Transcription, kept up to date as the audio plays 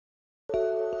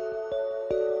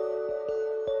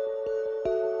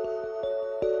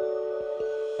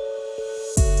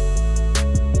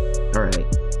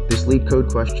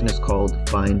LeetCode question is called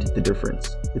Find the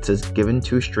Difference. It says given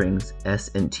two strings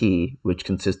s and t, which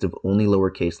consist of only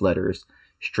lowercase letters,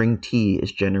 string t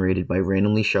is generated by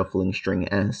randomly shuffling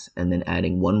string s and then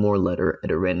adding one more letter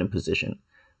at a random position.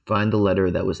 Find the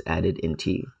letter that was added in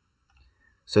t.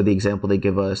 So the example they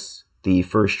give us, the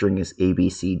first string is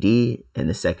ABCD and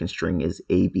the second string is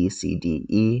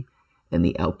ABCDE, and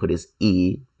the output is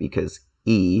E because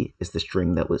E is the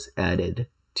string that was added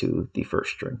to the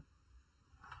first string.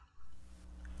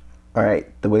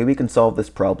 Alright, the way we can solve this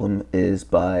problem is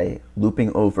by looping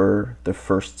over the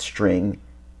first string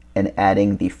and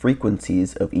adding the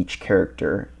frequencies of each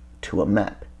character to a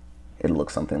map. It'll look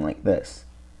something like this.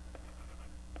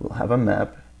 We'll have a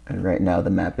map, and right now the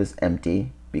map is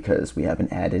empty because we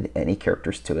haven't added any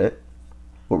characters to it.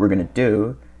 What we're going to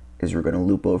do is we're going to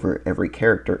loop over every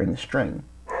character in the string.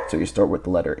 So you start with the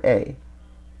letter A.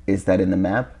 Is that in the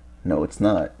map? No, it's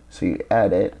not. So you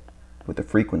add it with a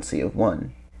frequency of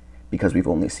 1. Because we've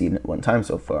only seen it one time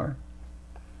so far.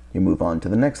 You move on to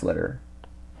the next letter.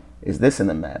 Is this in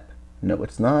the map? No,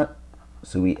 it's not.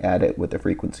 So we add it with a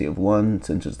frequency of 1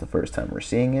 since it's the first time we're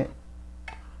seeing it.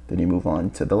 Then you move on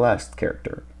to the last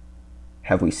character.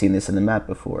 Have we seen this in the map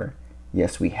before?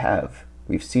 Yes, we have.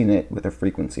 We've seen it with a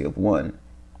frequency of 1.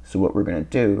 So what we're going to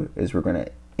do is we're going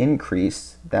to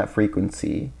increase that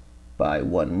frequency by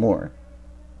 1 more,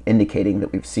 indicating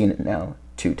that we've seen it now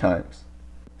 2 times.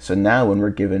 So now when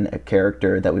we're given a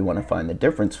character that we want to find the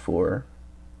difference for,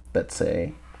 let's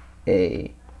say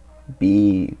A,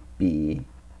 B, B,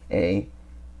 A,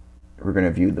 we're going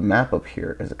to view the map up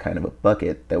here as a kind of a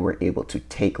bucket that we're able to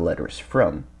take letters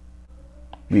from.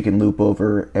 We can loop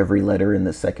over every letter in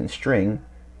the second string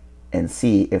and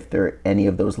see if there are any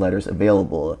of those letters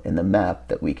available in the map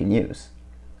that we can use.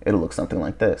 It'll look something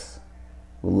like this.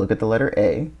 We'll look at the letter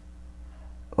A.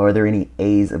 Are there any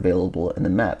A's available in the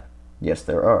map? Yes,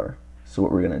 there are. So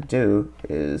what we're going to do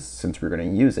is, since we're going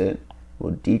to use it,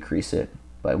 we'll decrease it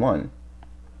by 1.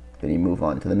 Then you move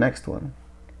on to the next one.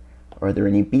 Are there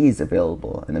any B's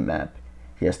available in the map?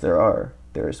 Yes, there are.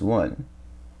 There's 1.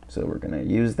 So we're going to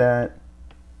use that,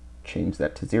 change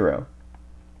that to 0.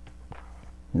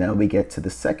 Now we get to the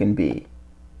second B.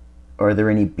 Are there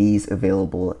any B's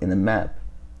available in the map?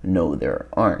 No, there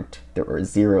aren't. There are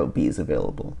 0 B's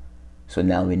available. So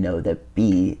now we know that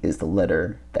B is the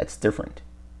letter that's different.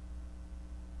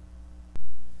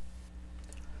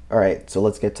 Alright, so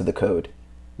let's get to the code.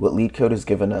 What LeetCode has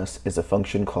given us is a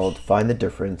function called find the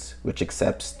difference, which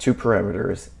accepts 2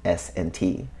 parameters, s and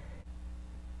t.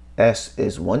 S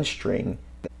is one string,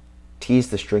 t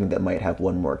is the string that might have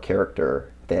one more character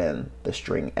than the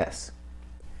string s.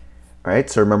 Alright,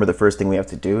 so remember the first thing we have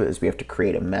to do is we have to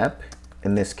create a map.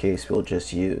 In this case, we'll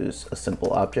just use a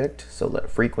simple object. So let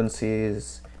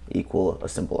frequencies equal a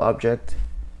simple object.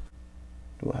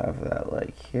 We'll have that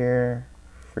like here,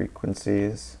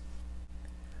 frequencies.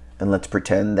 And let's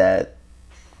pretend that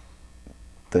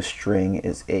the string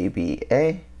is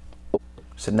ABA.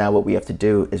 So now what we have to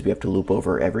do is we have to loop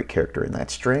over every character in that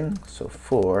string. So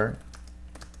for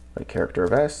the character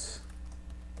of S.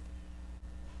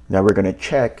 Now we're going to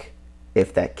check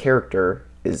if that character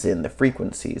is in the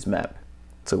frequencies map.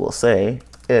 So we'll say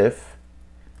if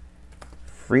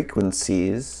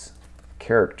frequencies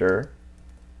character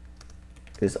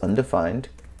is undefined.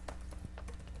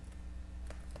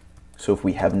 So if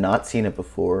we have not seen it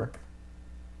before,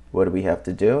 what do we have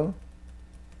to do?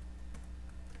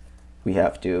 We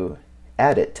have to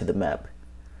add it to the map.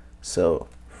 So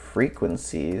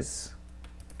frequencies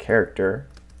character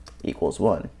equals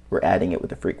 1. We're adding it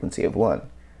with a frequency of 1.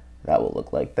 That will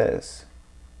look like this.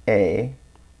 A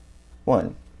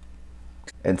 1.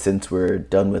 And since we're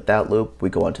done with that loop, we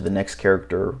go on to the next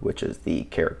character, which is the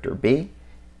character B.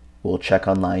 We'll check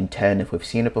on line 10 if we've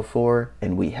seen it before,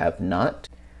 and we have not.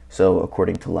 So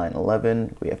according to line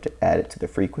 11, we have to add it to the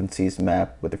frequencies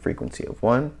map with a frequency of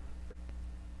 1.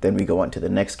 Then we go on to the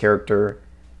next character,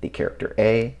 the character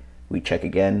A. We check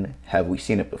again, have we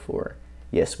seen it before?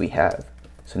 Yes, we have.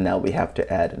 So now we have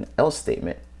to add an else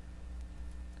statement.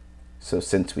 So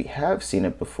since we have seen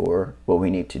it before, what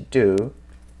we need to do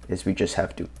is we just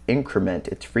have to increment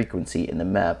its frequency in the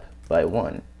map by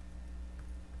 1.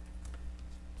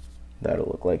 That'll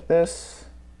look like this.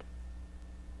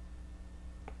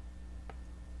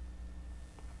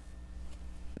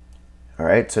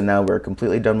 Alright, so now we're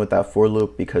completely done with that for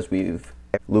loop because we've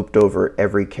looped over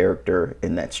every character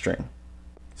in that string.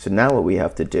 So now what we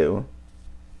have to do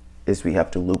is we have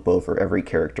to loop over every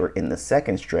character in the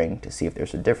second string to see if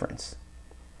there's a difference.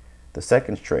 The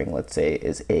second string, let's say,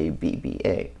 is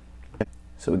ABBA.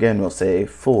 So again, we'll say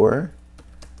for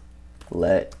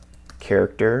let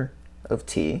character of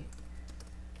t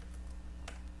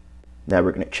Now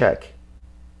we're going to check,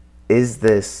 is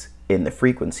this in the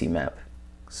frequency map?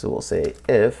 So we'll say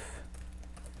if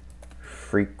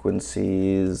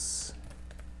frequencies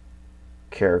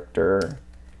character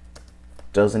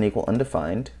doesn't equal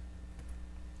undefined.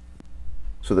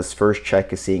 So this first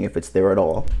check is seeing if it's there at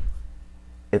all.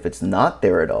 If it's not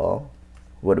there at all,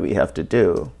 what do we have to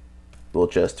do? We'll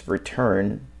just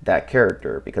return that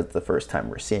character because it's the first time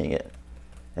we're seeing it.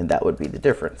 And that would be the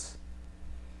difference.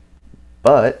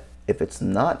 But if it's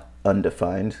not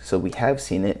undefined, so we have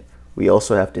seen it, we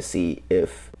also have to see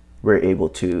if we're able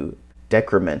to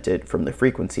decrement it from the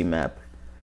frequency map.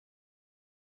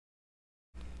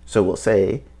 So we'll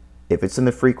say if it's in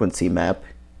the frequency map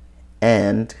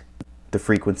and the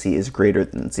frequency is greater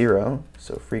than 0,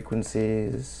 so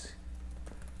frequencies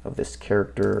of this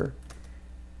character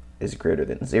is greater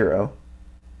than 0,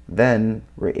 then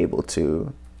we're able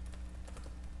to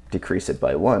decrease it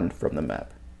by 1 from the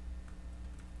map.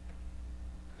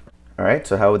 All right,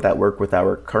 so how would that work with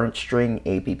our current string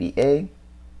ABBA?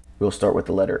 We'll start with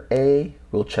the letter A.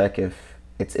 We'll check if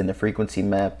it's in the frequency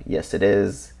map. Yes, it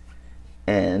is.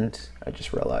 And I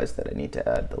just realized that I need to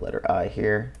add the letter I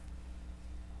here.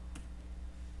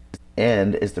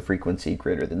 And is the frequency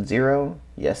greater than 0?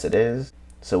 Yes, it is.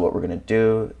 So what we're going to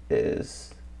do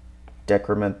is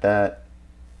decrement that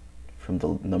from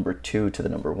the number 2 to the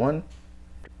number 1.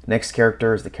 Next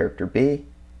character is the character B.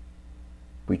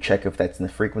 We check if that's in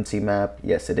the frequency map.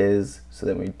 Yes, it is. So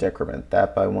then we decrement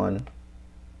that by 1.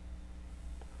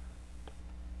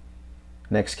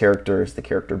 Next character is the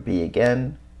character B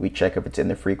again. We check if it's in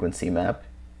the frequency map.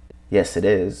 Yes, it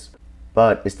is.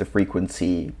 But is the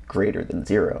frequency greater than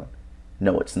 0?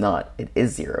 No, it's not. It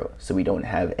is 0. So we don't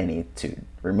have any to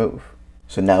remove.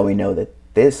 So now we know that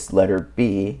this letter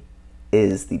B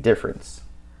is the difference.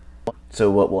 So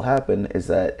what will happen is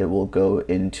that it will go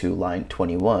into line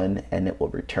 21 and it will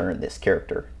return this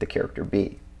character, the character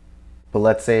B. But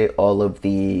let's say all of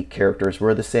the characters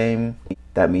were the same.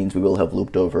 That means we will have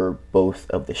looped over both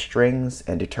of the strings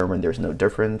and determined there's no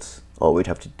difference. All we'd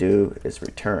have to do is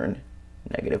return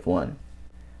 -1.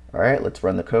 All right, let's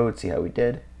run the code, see how we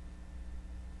did.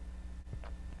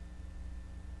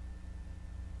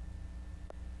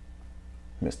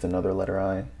 Missed another letter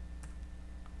I.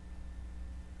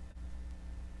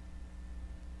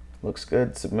 Looks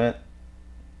good, submit.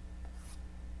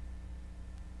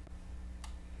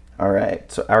 All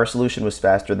right, so our solution was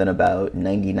faster than about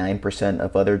 99%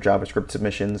 of other JavaScript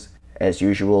submissions. As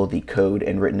usual, the code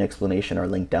and written explanation are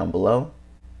linked down below.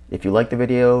 If you like the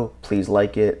video, please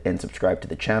like it and subscribe to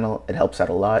the channel. It helps out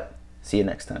a lot. See you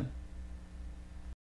next time.